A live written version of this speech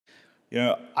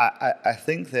I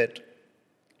think that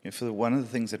for one of the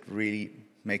things that really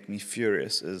make me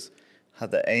furious is how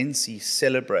the ANC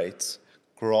celebrates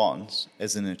grants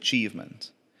as an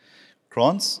achievement.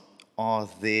 Grants are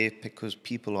there because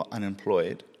people are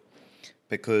unemployed,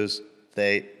 because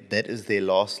that is their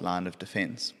last line of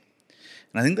defense.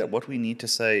 And I think that what we need to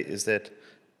say is that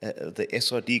the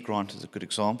SRD grant is a good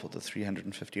example, the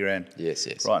 350 Rand Yes.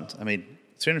 grant. I mean,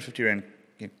 350 Rand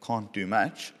can't do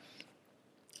much,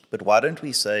 but why don't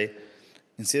we say,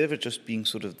 instead of it just being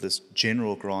sort of this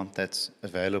general grant that's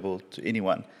available to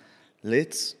anyone,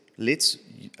 let's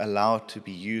allow it to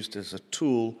be used as a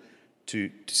tool to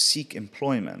seek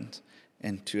employment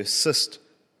and to assist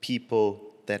people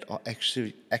that are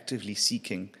actually actively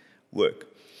seeking work.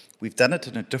 We've done it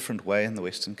in a different way in the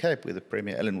Western Cape, where the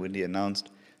Premier Alan Windey announced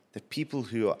that people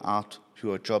who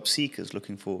are job seekers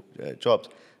looking for jobs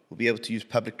will be able to use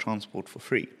public transport for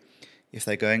free if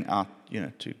they're going out,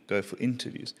 to go for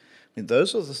interviews. I mean,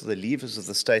 those are the levers of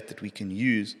the state that we can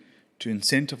use to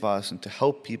incentivize and to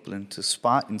help people and to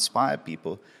inspire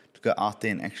people to go out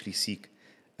there and actually seek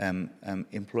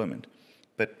employment.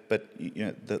 But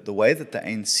the way that the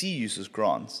ANC uses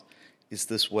grants is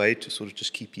this way to sort of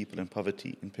just keep people in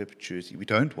poverty in perpetuity. We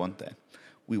don't want that.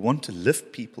 We want to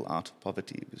lift people out of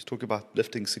poverty. We talk about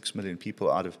lifting 6 million people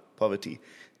out of poverty.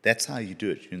 That's how you do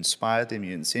it. You inspire them,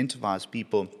 you incentivize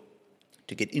people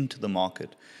to get into the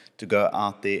market, to go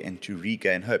out there and to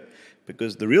regain hope.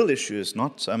 Because the real issue is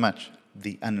not so much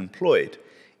the unemployed,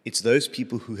 it's those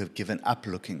people who have given up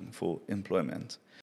looking for employment.